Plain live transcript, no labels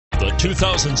the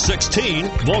 2016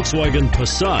 Volkswagen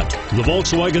Passat. The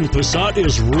Volkswagen Passat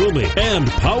is roomy and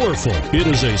powerful. It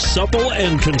is a supple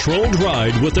and controlled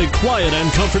ride with a quiet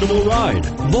and comfortable ride.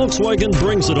 Volkswagen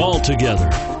brings it all together.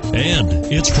 And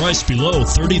it's priced below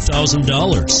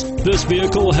 $30,000. This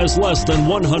vehicle has less than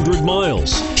 100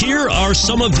 miles. Here are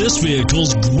some of this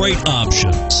vehicle's great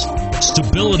options: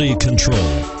 stability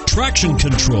control, traction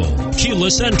control,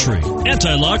 keyless entry,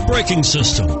 anti-lock braking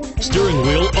system, steering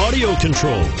wheel audio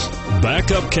controls,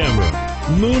 backup camera,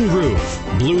 moonroof,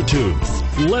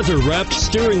 Bluetooth, leather-wrapped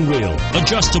steering wheel,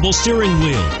 adjustable steering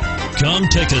wheel. Come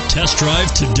take a test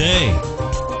drive today.